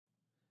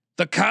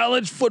The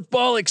college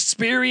football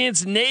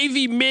experience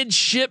Navy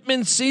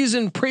Midshipmen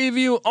season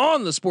preview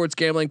on the Sports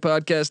Gambling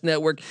Podcast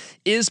Network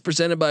is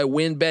presented by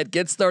WynnBET.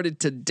 Get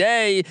started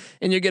today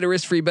and you get a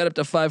risk-free bet up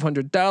to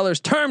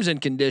 $500. Terms and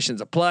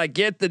conditions apply.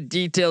 Get the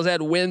details at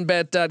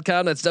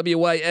wynnbet.com. That's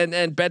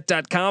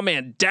WYNNBet.com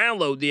and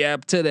download the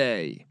app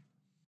today.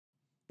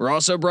 We're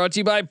also brought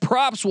to you by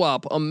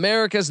PropSwap,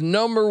 America's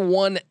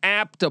 #1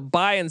 app to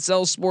buy and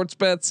sell sports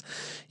bets.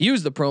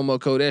 Use the promo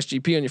code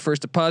SGP on your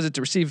first deposit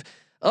to receive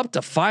up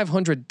to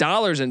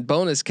 $500 in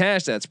bonus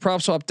cash. That's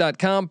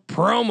PropSwap.com,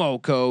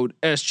 promo code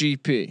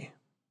SGP.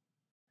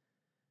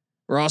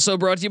 We're also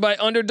brought to you by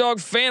Underdog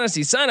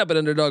Fantasy. Sign up at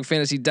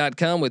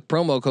UnderdogFantasy.com with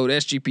promo code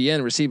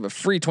SGPN. Receive a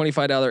free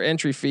 $25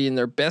 entry fee in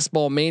their Best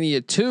Ball Mania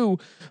 2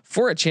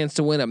 for a chance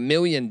to win $1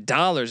 million.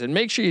 And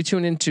make sure you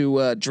tune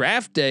into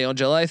Draft Day on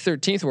July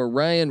 13th, where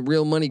Ryan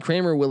Real Money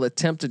Kramer will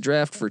attempt to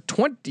draft for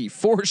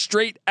 24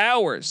 straight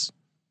hours.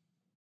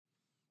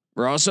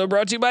 We're also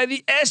brought to you by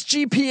the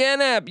SGPN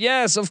app.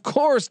 Yes, of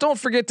course. Don't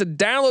forget to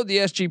download the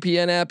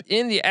SGPN app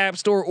in the App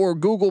Store or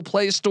Google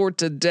Play Store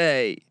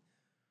today.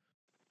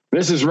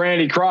 This is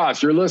Randy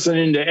Cross. You're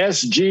listening to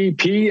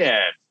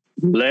SGPN.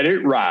 Let it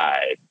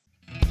ride.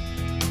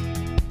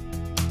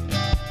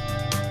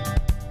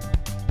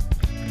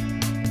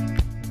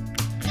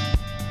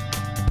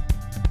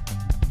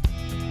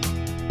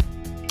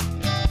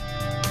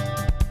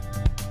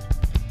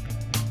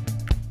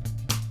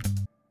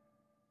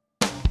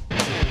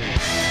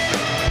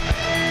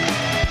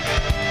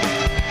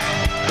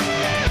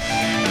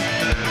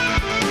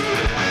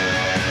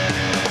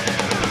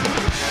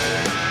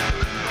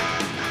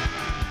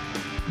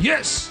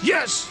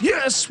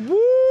 Yes. Woo!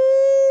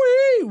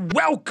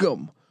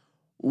 Welcome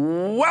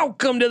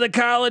to the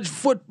college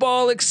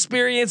football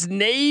experience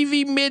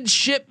Navy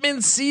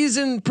Midshipmen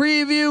season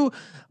preview.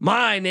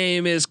 My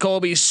name is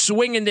Colby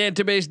Swinging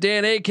Database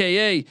Dan,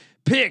 aka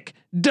Pick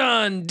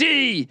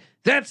Dundee.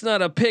 That's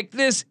not a pick.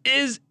 This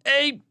is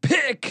a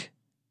pick.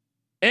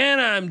 And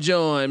I'm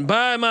joined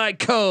by my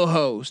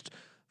co-host,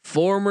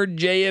 former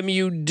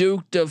JMU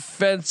Duke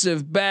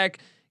defensive back.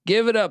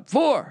 Give it up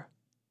for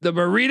the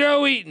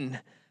burrito eating,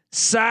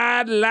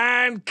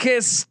 sideline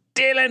kiss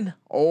stealing,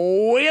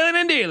 wheeling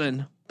and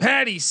dealing,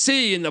 Patty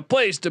C in the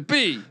place to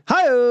be.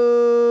 Hi.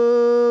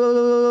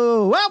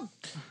 Well,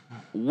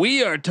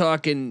 we are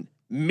talking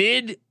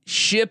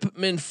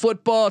midshipman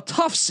football.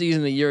 Tough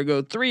season a year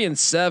ago,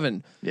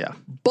 3-7. Yeah,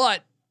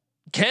 but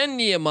Ken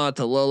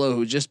Niumatalolo,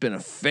 who's just been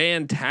a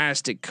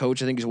fantastic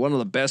coach. I think he's one of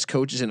the best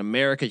coaches in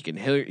America. You can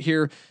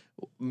hear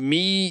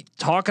me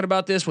talking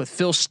about this with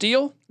Phil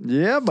Steele.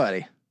 Yeah,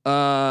 buddy.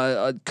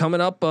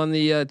 Coming up on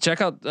the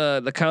check out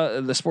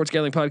the Sports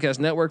Gambling Podcast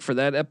Network for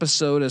that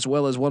episode, as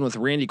well as one with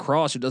Randy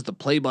Cross, who does the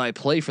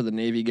play-by-play for the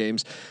Navy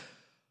games.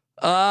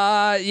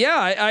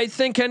 I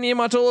think Ken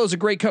Niumatalolo is a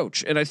great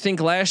coach, and I think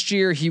last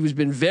year he was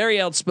been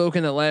very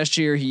outspoken. That last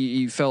year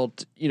he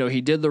felt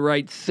he did the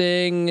right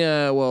thing.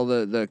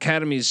 The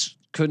academies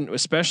couldn't,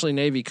 especially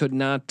Navy,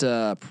 couldn't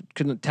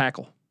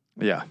tackle.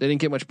 Yeah, they didn't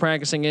get much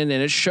practicing in,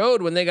 and it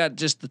showed when they got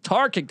just the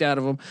tar kicked out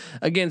of them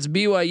against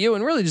BYU,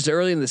 and really just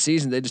early in the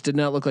season, they just did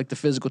not look like the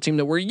physical team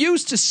that we're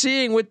used to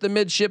seeing with the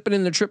midshipmen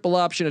in the triple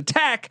option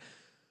attack.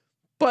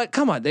 But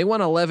come on, they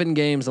won 11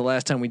 games the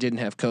last time we didn't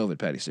have COVID,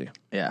 Patty C.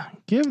 Yeah,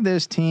 give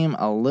this team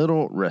a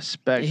little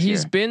respect.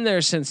 He's been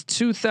there since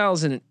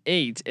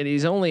 2008, and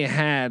he's only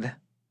had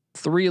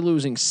 3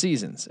 losing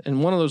seasons,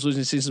 and one of those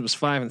losing seasons was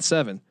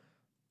 5-7.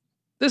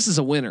 This is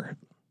a winner.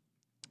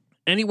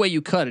 Any way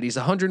you cut it, he's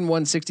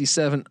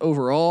 101-67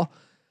 overall.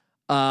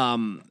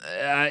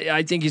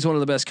 I think he's one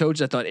of the best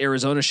coaches. I thought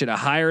Arizona should have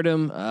hired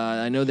him.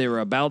 I know they were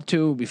about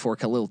to before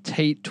Khalil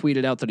Tate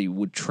tweeted out that he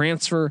would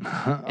transfer,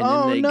 and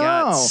then they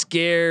got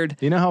scared.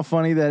 You know how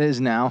funny that is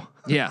now?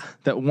 Yeah,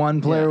 that one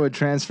player would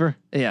transfer.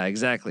 Yeah,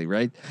 exactly.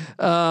 Right.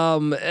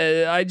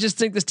 I just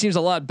think this team's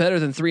a lot better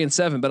than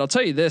 3-7. But I'll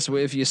tell you this: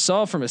 if you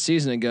saw from a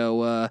season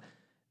ago,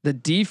 the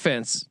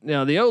defense,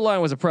 the O-line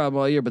was a problem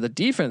all year, but the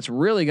defense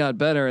really got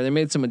better. They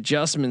made some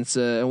adjustments,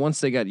 and once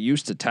they got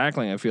used to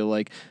tackling, I feel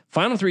like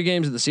final 3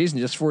 games of the season,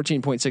 just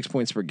 14.6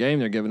 points per game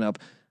they're giving up.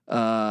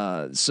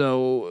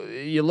 So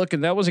you look,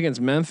 and that was against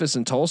Memphis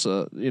and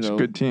Tulsa. It's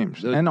good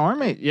teams and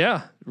Army.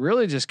 Yeah,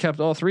 really just kept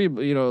all 3,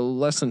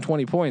 less than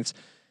 20 points.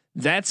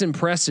 That's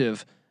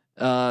impressive.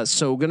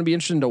 So going to be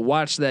interesting to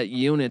watch that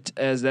unit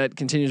as that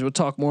continues. We'll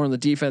talk more on the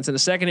defense in a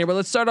second here, but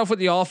let's start off with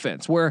the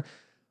offense where.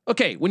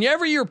 Okay,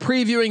 whenever you're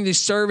previewing these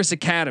service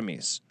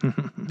academies,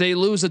 they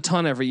lose a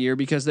ton every year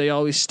because they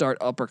always start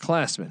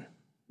upperclassmen,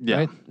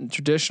 right? And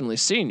traditionally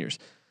seniors.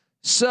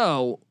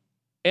 So,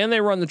 and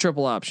they run the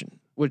triple option,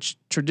 which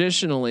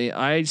traditionally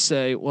I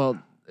say, well,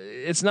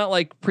 it's not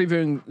like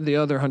previewing the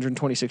other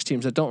 126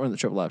 teams that don't run the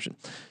triple option,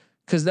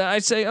 because I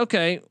say,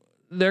 okay,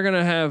 they're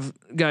gonna have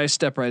guys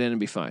step right in and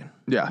be fine.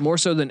 Yeah, more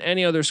so than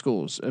any other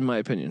schools, in my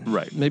opinion.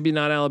 Right. Maybe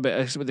not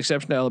Alabama, with the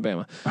exception to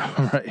Alabama.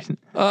 Right.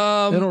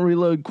 They don't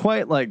reload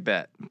quite like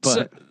that.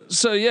 But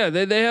so yeah,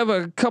 they have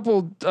a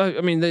couple.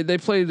 They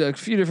played a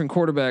few different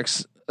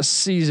quarterbacks a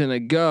season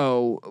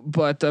ago,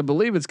 but I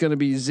believe it's going to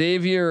be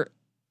Xavier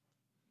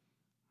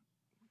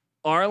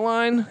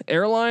Airline,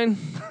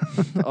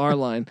 our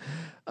line,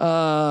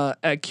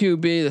 at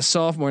QB, the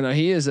sophomore. Now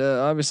he is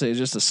obviously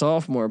just a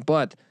sophomore,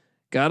 but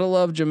gotta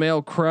love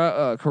Jamel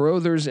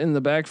Carruthers in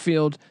the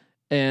backfield.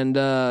 And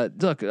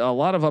look, a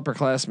lot of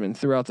upperclassmen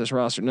throughout this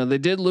roster. Now they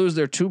did lose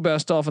their 2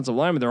 best offensive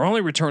linemen. They're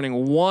only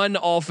returning 1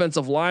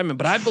 offensive lineman,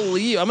 but I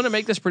believe I'm going to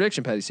make this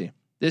prediction, Patty C.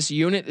 This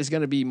unit is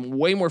going to be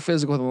way more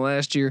physical than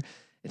last year,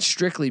 and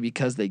strictly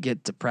because they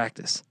get to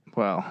practice.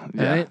 Well,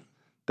 yeah. Right?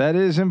 That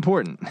is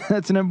important.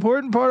 That's an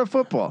important part of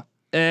football.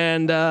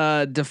 And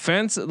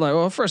defense,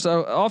 first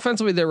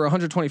offensively, they were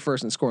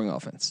 121st in scoring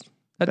offense.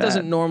 That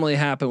doesn't normally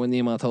happen with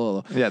Nima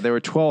Tololo. Yeah, they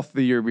were 12th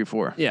the year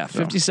before. Yeah,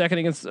 52nd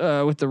against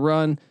with the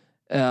run,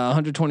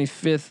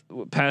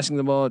 125th passing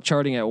the ball,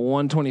 charting at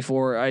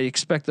 124. I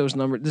expect those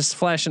numbers. This is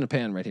flash in the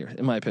pan right here,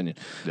 in my opinion.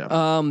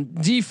 Yeah.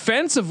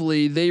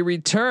 Defensively, they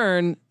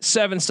return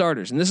 7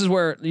 starters, and this is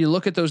where you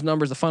look at those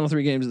numbers. The final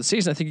 3 games of the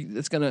season, I think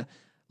it's going to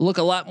look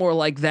a lot more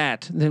like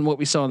that than what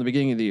we saw in the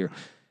beginning of the year.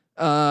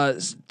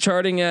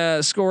 Charting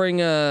scoring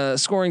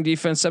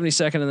defense,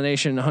 72nd in the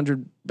nation,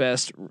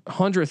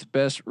 100th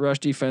best rush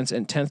defense,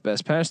 and 10th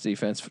best pass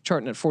defense,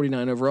 charting at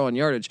 49 overall in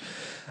yardage.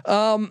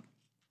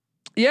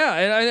 Yeah,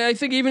 and I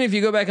think even if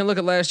you go back and look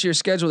at last year's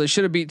schedule, they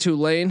should have beat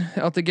Tulane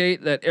out the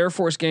gate. That Air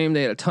Force game,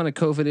 they had a ton of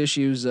COVID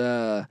issues.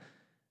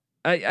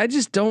 I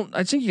just don't.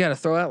 I think you got to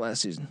throw out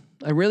last season.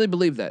 I really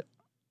believe that.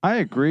 I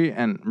agree,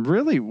 and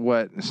really,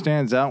 what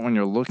stands out when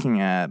you're looking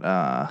at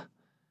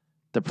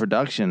the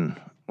production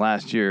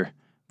last year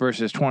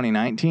versus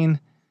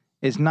 2019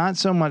 is not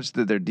so much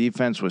that their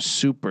defense was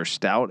super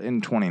stout in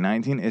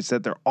 2019; it's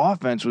that their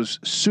offense was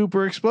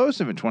super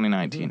explosive in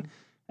 2019. Mm-hmm.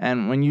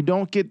 And when you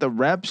don't get the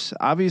reps,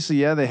 obviously,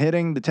 yeah, the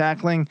hitting, the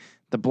tackling,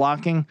 the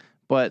blocking,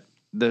 but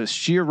the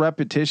sheer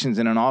repetitions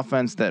in an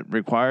offense that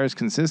requires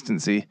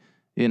consistency,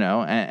 you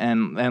know,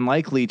 and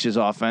like Leach's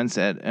offense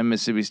at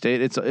Mississippi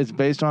State, it's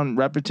based on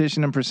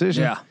repetition and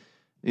precision. Yeah.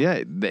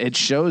 Yeah, it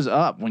shows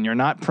up when you're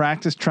not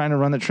practiced trying to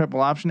run the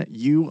triple option.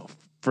 You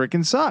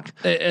freaking suck.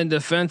 And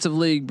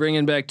defensively,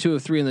 bringing back 2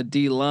 of 3 in the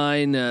D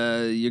line.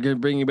 You're going to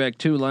bring back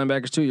 2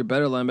 linebackers, 2 of your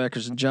better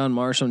linebackers, and John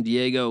Marshall and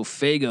Diego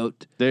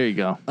Fagot. There you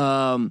go.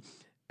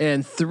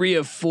 And 3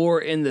 of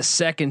 4 in the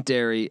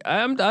secondary.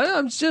 I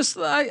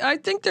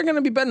think they're going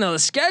to be better. Now the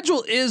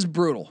schedule is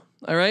brutal.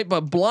 All right,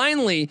 but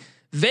blindly,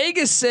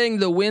 Vegas saying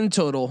the win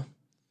total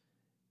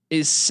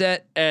is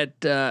set at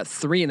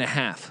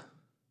 3.5.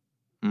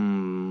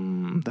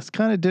 That's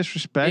kind of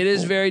disrespectful. It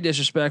is very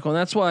disrespectful, and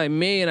that's why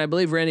me and I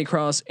believe Randy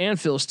Cross and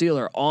Phil Steele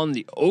are on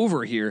the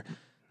over here.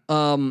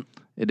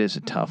 It is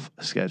a tough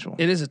schedule.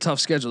 It is a tough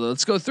schedule.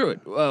 Let's go through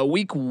it.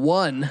 Week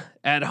 1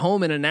 at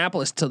home in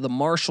Annapolis to the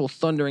Marshall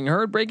Thundering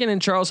Herd. Breaking in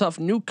Charles Huff,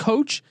 new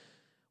coach.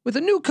 With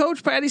a new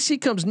coach, Patty C,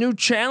 comes new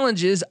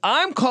challenges.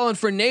 I'm calling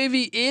for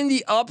Navy in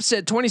the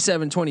upset,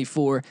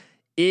 27-24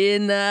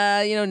 in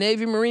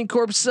Navy Marine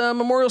Corps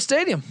Memorial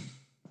Stadium.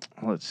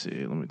 Let's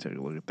see. Let me take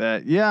a look at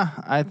that. Yeah,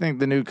 I think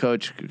the new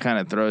coach kind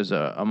of throws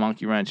a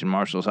monkey wrench in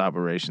Marshall's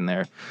operation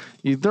there.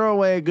 You throw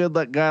away a good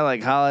guy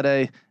like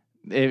Holiday.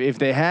 If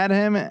they had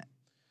him and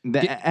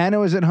it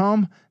was at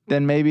home,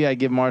 then maybe I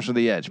give Marshall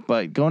the edge.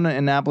 But going to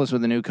Annapolis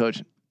with a new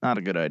coach, not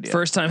a good idea.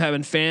 First time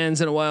having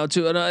fans in a while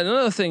too. And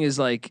another thing is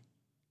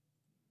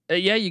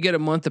you get a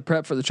month to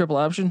prep for the triple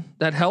option.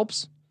 That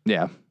helps.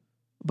 Yeah.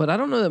 But I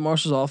don't know that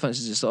Marshall's offense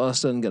is just all of a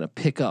sudden going to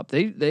pick up.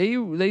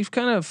 They've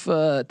kind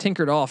of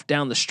tinkered off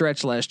down the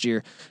stretch last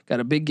year. Got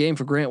a big game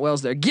for Grant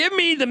Wells there. Give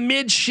me the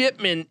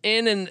Midshipmen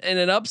in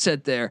an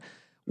upset there.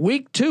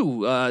 Week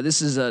 2.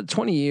 This is a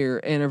 20-year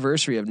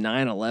anniversary of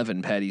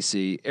 9/11. Patty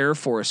C. Air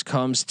Force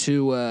comes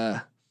to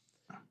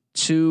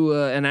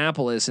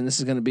Annapolis, and this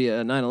is going to be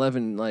a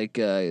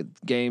 9/11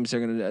 games. They're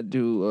going to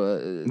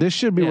do. This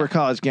should be where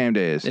College Game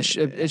Day is.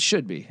 It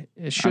should be.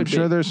 I'm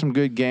sure there's some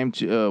good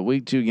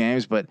week 2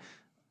 games, but.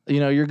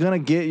 You're going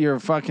to get your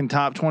fucking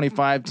top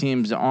 25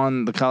 teams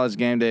on the College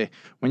Game Day.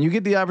 When you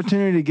get the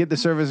opportunity to get the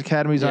service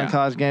academies on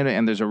College Game Day,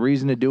 and there's a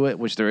reason to do it,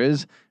 which there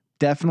is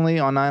definitely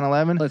on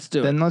 9/11. Let's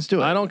do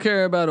it. I don't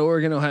care about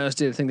Oregon, Ohio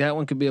State. I think that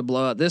one could be a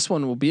blowout. This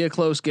one will be a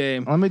close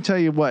game. Let me tell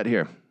you what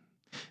here.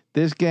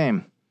 This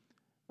game,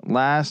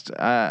 last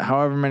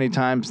however many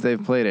times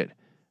they've played it,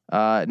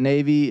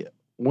 Navy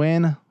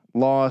win,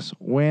 loss,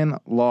 win,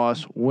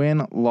 loss,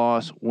 win,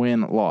 loss,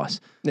 win, loss.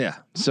 Yeah.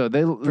 So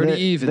they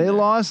even. They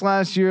lost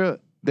last year.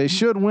 They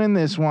should win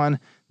this one.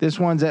 This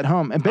one's at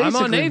home. And basically,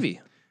 I'm on Navy.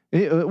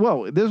 This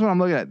is what I'm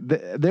looking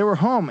at. They were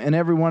home in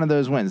every one of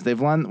those wins. They've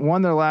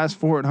won their last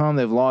 4 at home.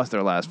 They've lost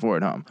their last 4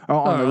 at home.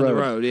 On the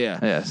road. Yeah.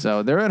 Yeah.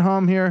 So they're at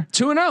home here.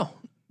 2-0.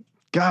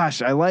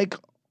 Gosh, I like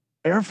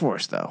Air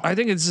Force though. I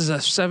think this is a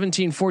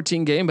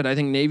 17-14 game, but I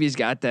think Navy's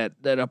got that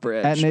upper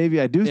edge. At Navy,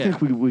 I do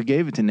think we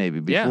gave it to Navy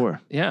before.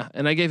 Yeah.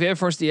 And I gave Air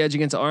Force the edge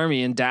against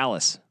Army in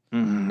Dallas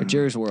at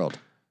Jerry's World.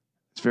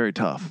 It's very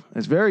tough.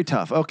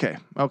 Okay.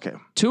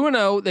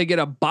 2-0. They get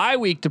a bye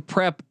week to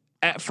prep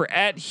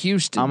at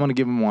Houston. I'm going to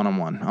give them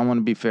 1-1. I'm going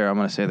to be fair. I'm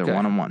going to say they're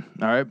 1-1.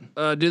 All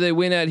right. Do they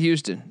win at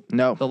Houston?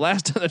 No. The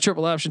last time the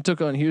triple option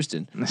took on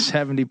Houston,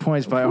 70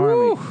 points by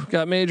Woo, Army.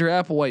 got Major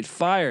Applewhite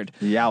fired.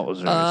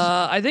 Yowzers.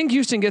 I think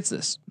Houston gets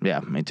this. Yeah,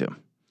 me too.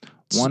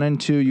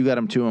 1-2. You got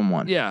them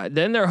 2-1. Yeah.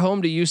 Then they're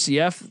home to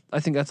UCF. I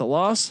think that's a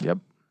loss. Yep.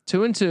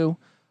 2-2.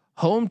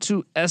 Home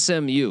to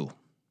SMU.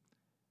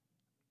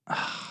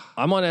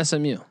 I'm on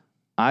SMU.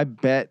 I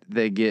bet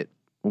they get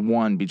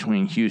one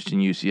between Houston,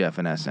 UCF,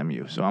 and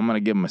SMU. So I'm going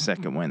to give them a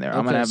second win there.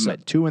 I'm going to have them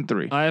at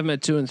 2-3. I have them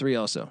at 2-3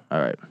 also. All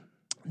right.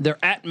 They're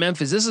at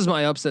Memphis. This is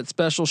my upset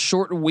special.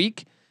 Short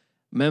week.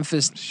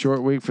 Memphis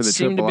short week for the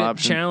seem triple to be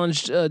option.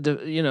 Challenged,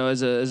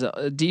 as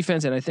a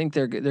defense, and I think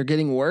they're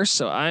getting worse.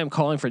 So I am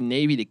calling for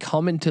Navy to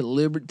come into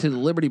to the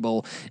Liberty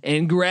Bowl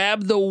and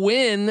grab the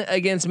win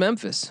against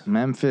Memphis.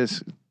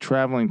 Memphis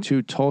traveling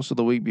to Tulsa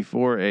the week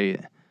before a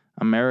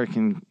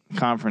American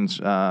Conference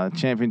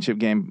championship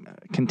game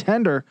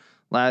contender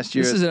last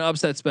year. This is an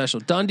upset special.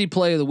 Dundee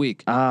play of the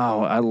week.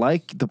 Oh, I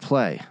like the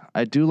play.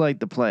 I do like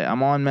the play.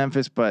 I'm on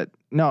Memphis, but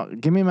no,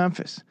 give me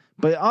Memphis.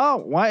 But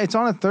why? It's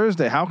on a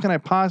Thursday. How can I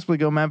possibly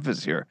go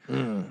Memphis here?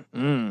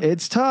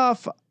 It's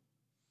tough.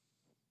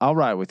 I'll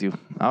ride with you.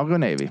 I'll go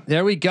Navy.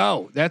 There we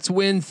go. That's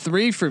win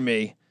 3 for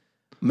me.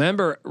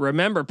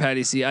 Remember,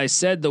 Patty C. I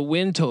said the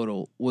win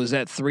total was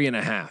at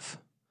 3.5.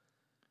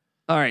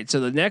 All right, so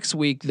the next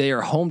week they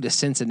are home to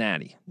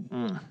Cincinnati.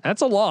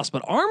 That's a loss,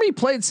 but Army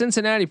played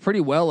Cincinnati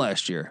pretty well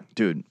last year,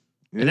 dude.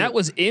 And that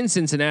was in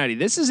Cincinnati.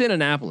 This is in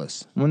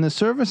Annapolis. When the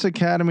service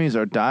academies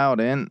are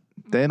dialed in,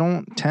 they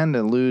don't tend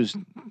to lose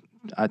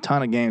a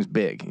ton of games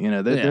big. You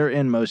know, they're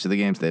in most of the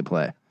games they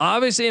play.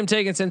 Obviously, I'm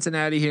taking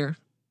Cincinnati here.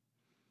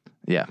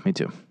 Yeah, me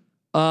too.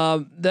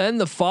 Then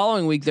the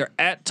following week they're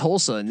at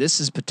Tulsa, and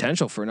this is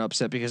potential for an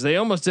upset because they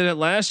almost did it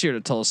last year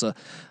to Tulsa.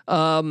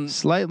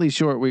 Slightly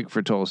short week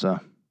for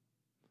Tulsa.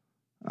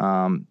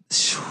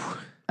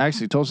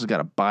 Actually, Tulsa's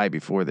got a bye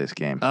before this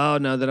game. Oh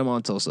no, then I'm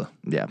on Tulsa.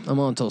 Yeah, I'm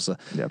on Tulsa.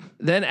 Yeah.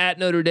 Then at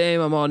Notre Dame,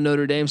 I'm on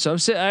Notre Dame. So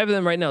I have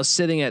them right now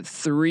sitting at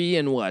 3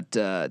 and what?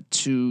 2,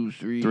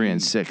 3, 3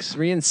 and 6.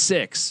 3 and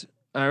 6.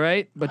 All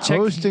right, but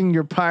hosting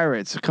your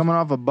Pirates, coming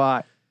off a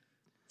bye.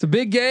 It's a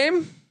big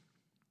game.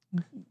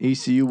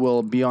 ECU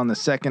will be on the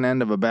second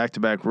end of a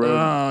back-to-back road,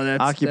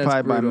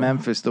 occupied by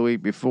Memphis the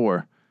week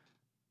before.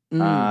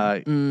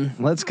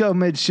 Let's go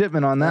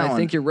Midshipmen on that one. I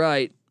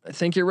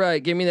think you're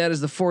right. Give me that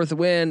as the 4th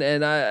win,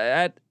 and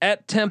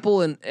at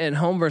Temple and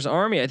home versus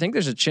Army. I think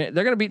there's a chance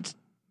they're going to beat.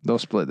 They'll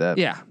split that.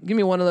 Yeah, give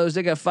me one of those.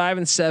 They got 5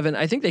 and 7.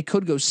 I think they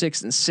could go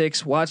 6 and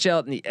 6. Watch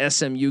out in the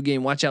SMU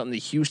game. Watch out in the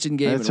Houston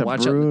game. That's and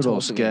watch out in the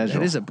Tulsa schedule. game.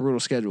 That is a brutal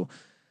schedule.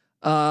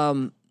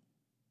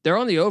 They're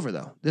on the over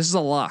though. This is a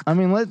lock. I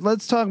mean,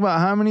 let's talk about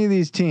how many of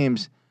these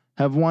teams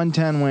have won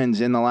 10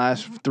 wins in the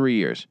last 3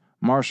 years.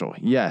 Marshall,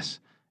 yes.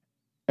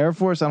 Air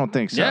Force, I don't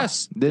think so.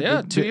 Yes.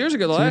 2 years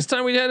ago, the last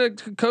time we had a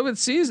COVID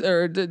season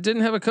or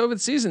didn't have a COVID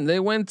season, they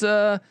went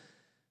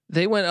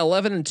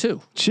 11 and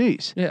 2.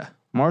 Jeez. Yeah.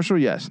 Marshall,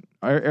 yes.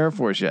 Air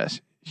Force, yes.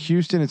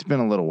 Houston, it's been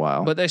a little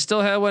while. But they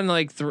still had one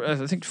I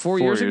think 4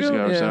 years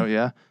ago. Yeah. So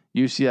yeah.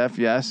 UCF,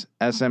 yes.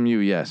 SMU,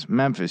 yes.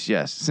 Memphis,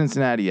 yes.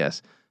 Cincinnati,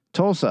 yes.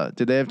 Tulsa,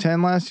 did they have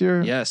 10 last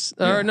year? Yes.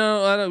 Yeah. Or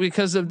no, I don't,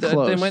 because of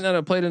they might not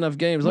have played enough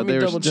games. Let me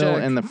double check. They were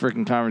still in the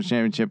freaking conference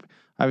championship.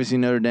 Obviously,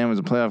 Notre Dame was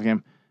a playoff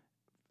game.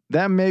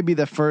 That may be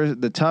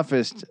the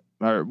toughest,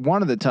 or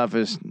one of the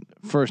toughest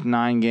first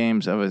 9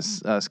 games of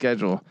a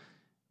schedule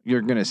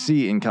you're going to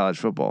see in college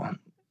football.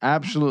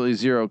 Absolutely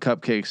zero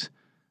cupcakes.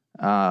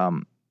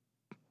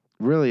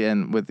 Really,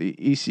 and with the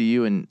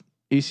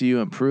ECU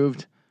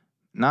improved,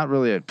 not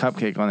really a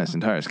cupcake on this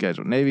entire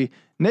schedule.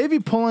 Navy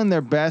pulling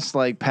their best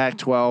like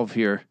Pac-12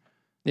 here.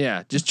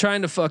 Yeah, just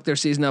trying to fuck their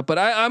season up. But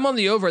I'm on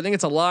the over. I think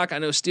it's a lock. I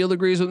know Steele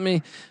agrees with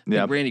me.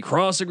 Yeah, Randy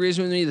Cross agrees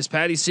with me. This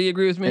Patty C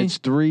agrees with me. It's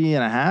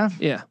 3.5.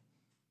 Yeah.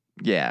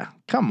 Yeah,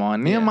 come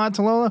on,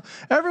 Niumatalolo.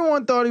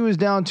 Everyone thought he was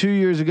down 2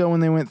 years ago when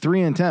they went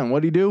 3-10.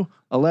 What'd he do?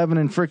 11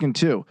 and freaking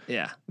 2.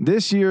 Yeah.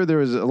 Last year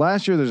there's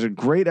a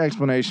great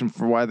explanation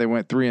for why they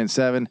went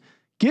 3-7.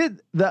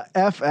 Get the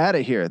F out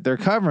of here. They're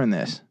covering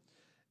this.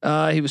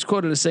 He was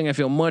quoted as saying, "I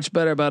feel much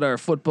better about our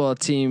football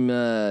team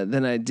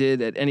than I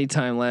did at any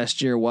time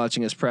last year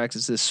watching us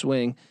practice this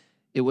swing.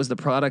 It was the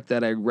product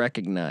that I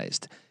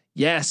recognized."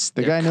 Yes,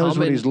 the guy knows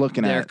what he's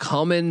looking at. They're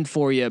coming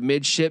for you,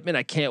 Midshipmen.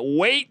 I can't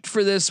wait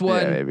for this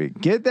one. Yeah, baby.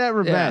 Get that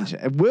revenge.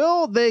 Yeah.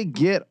 Will they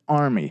get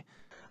Army?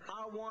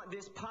 I want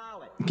this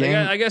pilot.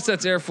 I guess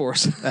that's Air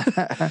Force.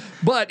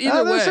 But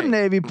either way, there's some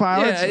Navy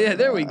pilots. Yeah,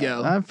 there we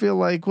go. I feel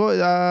like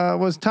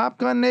was Top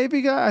Gun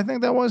Navy guy? I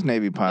think that was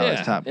Navy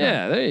pilots. Top Gun.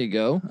 Yeah, there you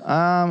go.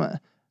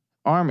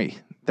 Army,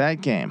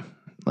 that game.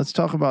 Let's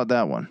talk about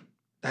that one.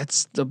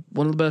 That's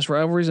one of the best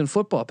rivalries in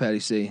football,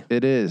 Patty C.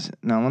 It is.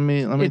 Now let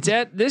me.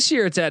 This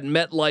year. It's at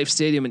MetLife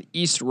Stadium in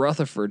East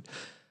Rutherford.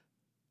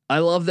 I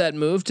love that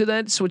move to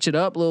that. Switch it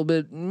up a little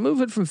bit.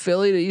 Move it from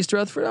Philly to East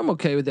Rutherford. I'm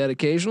okay with that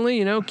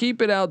occasionally.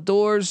 Keep it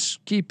outdoors.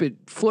 Keep it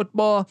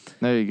football.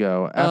 There you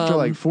go. After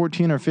like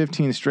 14 or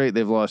 15 straight,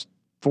 they've lost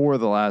 4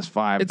 of the last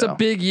 5. It's a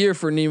big year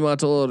for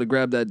Niumatalolo to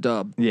grab that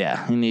dub.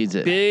 Yeah, he needs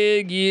it.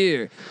 Big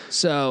year.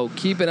 So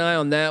keep an eye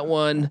on that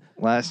one.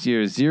 Last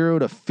year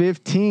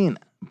 0-15,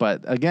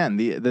 but again,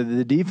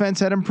 the defense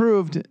had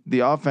improved. The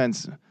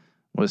offense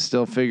was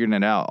still figuring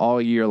it out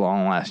all year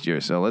long last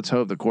year. So let's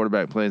hope the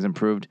quarterback play is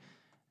improved.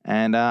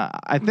 And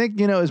I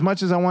think, as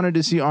much as I wanted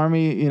to see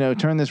Army,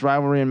 turn this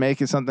rivalry and make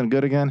it something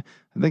good again,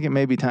 I think it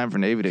may be time for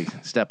Navy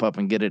to step up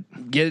and get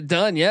it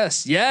done.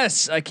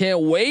 Yes. I can't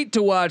wait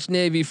to watch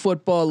Navy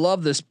football.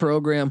 Love this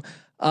program.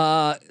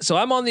 So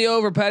I'm on the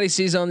over. Patty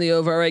C's on the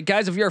over. All right,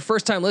 guys, if you're a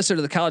first time listener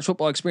to the College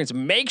Football Experience,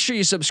 make sure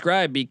you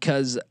subscribe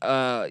because,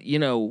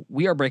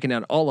 we are breaking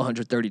down all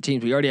 130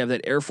 teams. We already have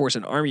that Air Force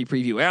and Army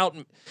preview out.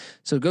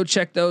 So go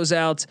check those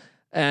out.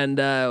 And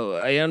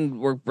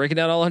we're breaking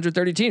down all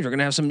 130 teams. We're going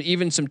to have some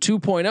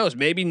 2.0s.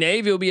 Maybe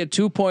Navy will be a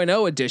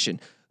 2.0 edition.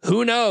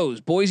 Who knows?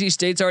 Boise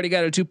State's already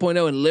got a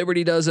 2.0 and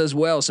Liberty does as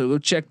well. So go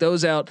check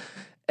those out.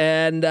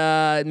 And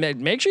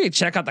make sure you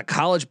check out the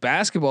College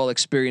Basketball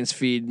Experience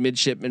feed,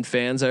 Midshipmen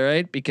fans. All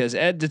right, because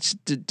Ed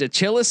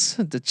DeChellis,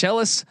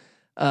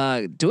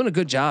 doing a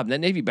good job. That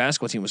Navy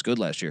basketball team was good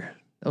last year.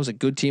 That was a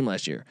good team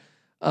last year.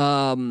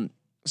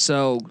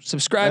 So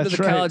subscribe to the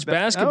College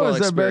Basketball Experience.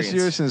 That was their best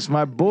year since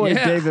my boy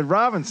David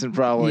Robinson,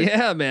 probably.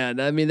 Yeah, man.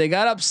 I mean, they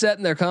got upset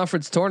in their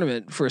conference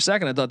tournament for a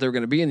second. I thought they were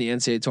going to be in the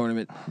NCAA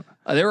tournament.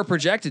 They were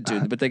projected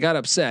to, but they got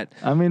upset.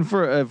 I mean,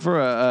 for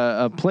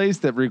a place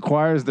that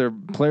requires their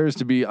players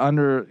to be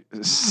under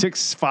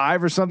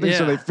 6'5" or something,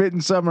 so they fit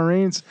in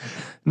submarines.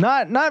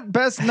 Not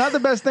the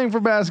best thing for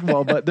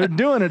basketball, but they're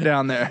doing it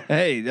down there.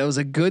 Hey, that was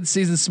a good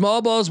season.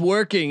 Small ball's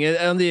working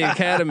on the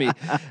academy,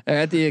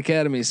 at the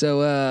academy.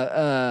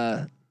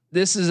 So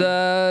this is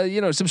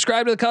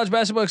subscribe to the College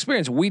Basketball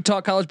Experience. We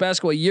talk college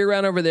basketball year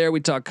round over there. We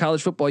talk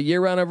college football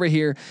year round over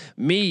here.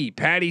 Me,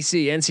 Patty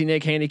C, NC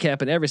Nick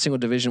handicap in every single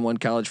Division I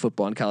college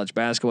football and college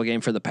basketball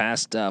game for the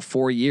past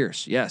 4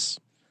 years. Yes.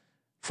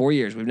 4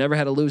 years. We've never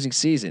had a losing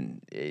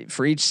season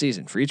for each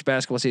season, for each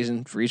basketball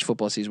season, for each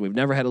football season. We've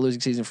never had a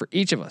losing season for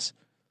each of us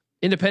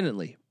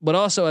independently, but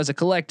also as a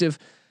collective,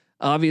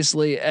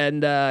 obviously.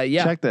 And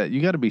check that.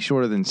 You got to be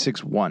shorter than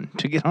 6'1"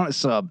 to get on a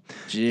sub.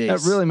 Jeez.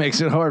 That really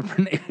makes it hard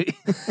for Navy.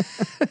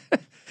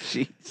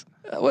 Jeez.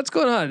 What's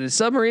going on? The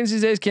submarines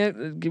these days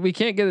we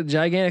can't get a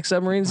gigantic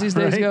submarines these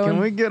days going? Can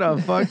we get a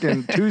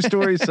fucking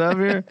 2-story sub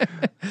here?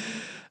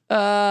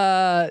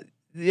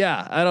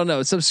 Yeah, I don't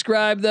know.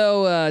 Subscribe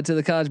though to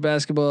the College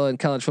Basketball and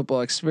College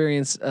Football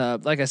Experience.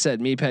 Like I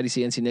said, me, Patty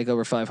C, NC Nick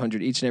over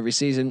 500 each and every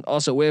season.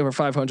 Also, way over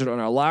 500 on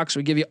our locks.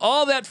 We give you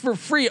all that for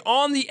free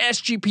on the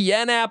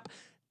SGPN app.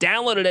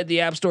 Download it at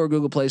the App Store,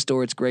 Google Play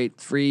Store. It's great,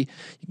 free.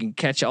 You can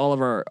catch all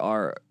of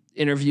our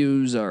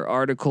interviews, our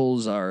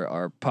articles,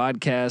 our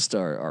podcast,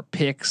 our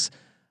picks.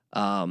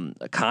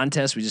 A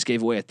contest. We just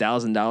gave away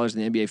 $1,000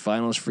 in the NBA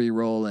Finals free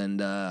roll,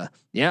 and I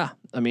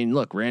mean,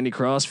 look, Randy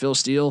Cross, Phil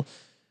Steele.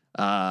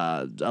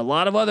 A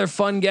lot of other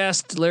fun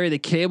guests. Larry the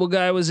Cable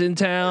Guy was in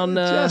town.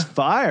 Just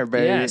fire,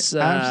 baby. Yes,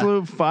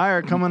 absolute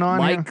fire coming on.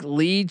 Mike here.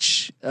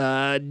 Leach. We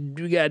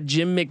got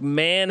Jim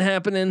McMahon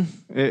happening.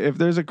 If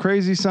there's a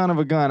crazy son of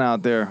a gun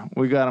out there,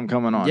 we got him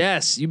coming on.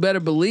 Yes, you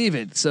better believe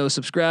it. So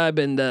subscribe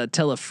and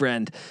tell a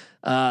friend.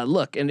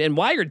 Look, and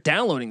while you're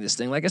downloading this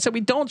thing, like I said,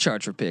 we don't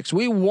charge for picks.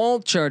 We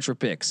won't charge for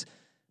picks.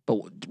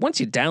 But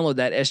once you download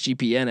that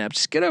SGPN app,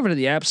 just get over to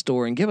the App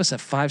Store and give us a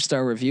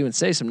 5-star review and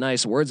say some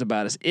nice words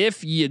about us.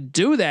 If you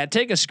do that,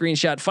 take a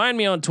screenshot. Find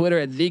me on Twitter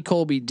at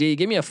 @TheColbyD.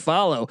 Give me a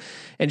follow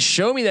and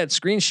show me that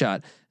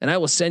screenshot, and I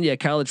will send you a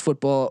college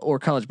football or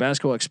college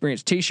basketball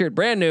experience T-shirt,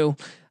 brand new.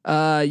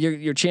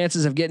 Your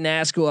chances of getting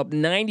asked go up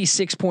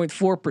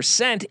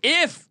 96.4%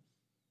 if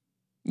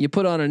you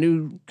put on a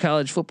new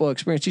college football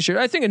experience T-shirt.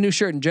 I think a new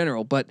shirt in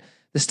general, but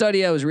the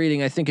study I was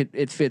reading, I think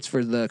it fits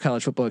for the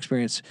college football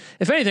experience.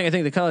 If anything, I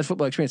think the college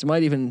football experience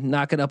might even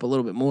knock it up a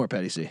little bit more,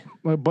 Patty C.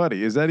 Well,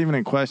 buddy, is that even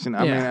in question?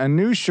 I mean, a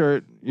new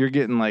shirt, you're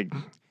getting like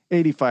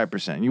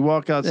 85%. You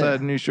walk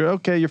outside a new shirt,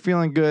 okay, you're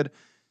feeling good.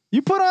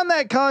 You put on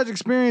that college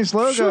experience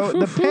logo,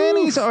 the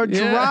panties are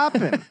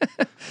dropping.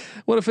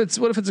 What if it's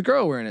a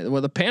girl wearing it?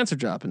 Well, the pants are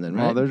dropping then,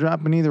 right? Well, they're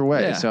dropping either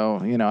way. Yeah. So,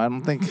 I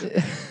don't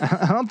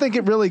think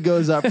it really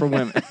goes up for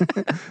women.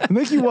 I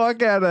think you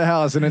walk out of the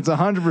house and it's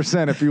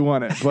 100% if you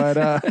want it, but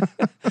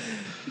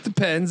it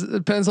depends. It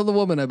depends on the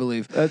woman, I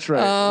believe. That's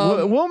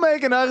right. We'll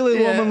make an ugly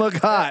woman look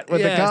hot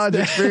with the college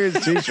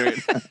experience T-shirt.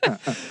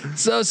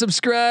 So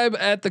subscribe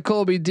at the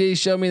Colby D.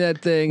 Show me that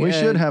thing. We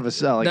should have a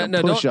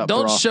push-up.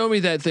 Don't show me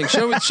that thing.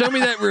 Show me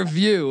that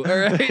review. All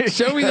right.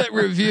 Show me that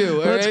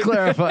review. All Let's right?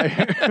 clarify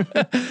here.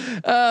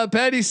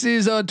 Patty C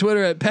is on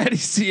Twitter at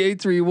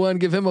PattyC831.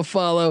 Give him a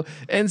follow.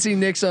 NC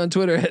Nick's on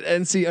Twitter at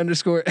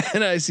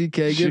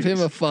NC_NICK. Give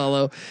him a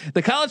follow.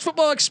 The College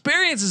Football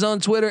Experience is on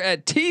Twitter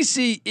at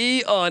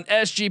TCE on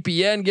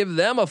SGPN. Give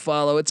them a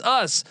follow. It's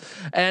us.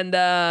 And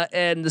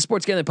the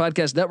Sports Gambling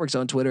Podcast Network's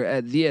on Twitter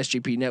at the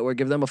SGP Network.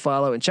 Give them a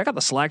follow and check out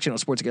the Slack channel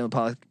Sports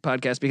Gambling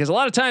Podcast, because a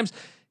lot of times,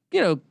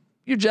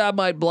 your job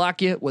might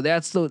block you. Well,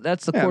 that's the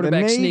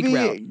quarterback sneak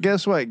route.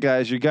 Guess what,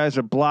 guys? You guys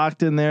are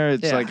blocked in there.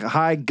 It's like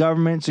high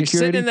government security.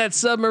 You're sitting in that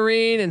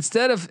submarine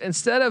instead of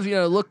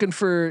looking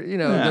for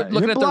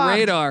looking at the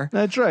radar.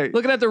 That's right.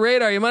 Looking at the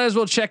radar, you might as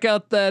well check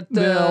out that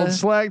old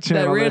Slack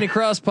channel, that Randy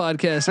Cross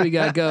podcast we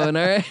got going.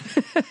 All right,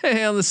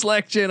 on the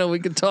Slack channel we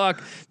can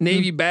talk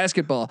Navy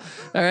basketball.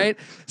 All right,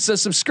 so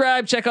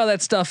subscribe, check all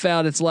that stuff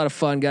out. It's a lot of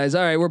fun, guys.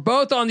 All right, we're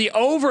both on the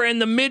over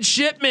and the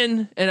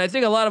Midshipmen, and I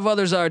think a lot of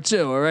others are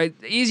too. All right,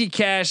 easy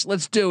cash.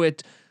 Let's do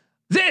it.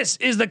 This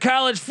is the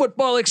college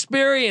football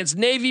experience,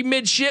 Navy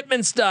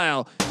Midshipman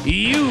style.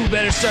 You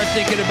better start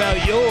thinking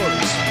about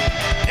yours.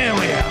 And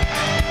we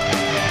out.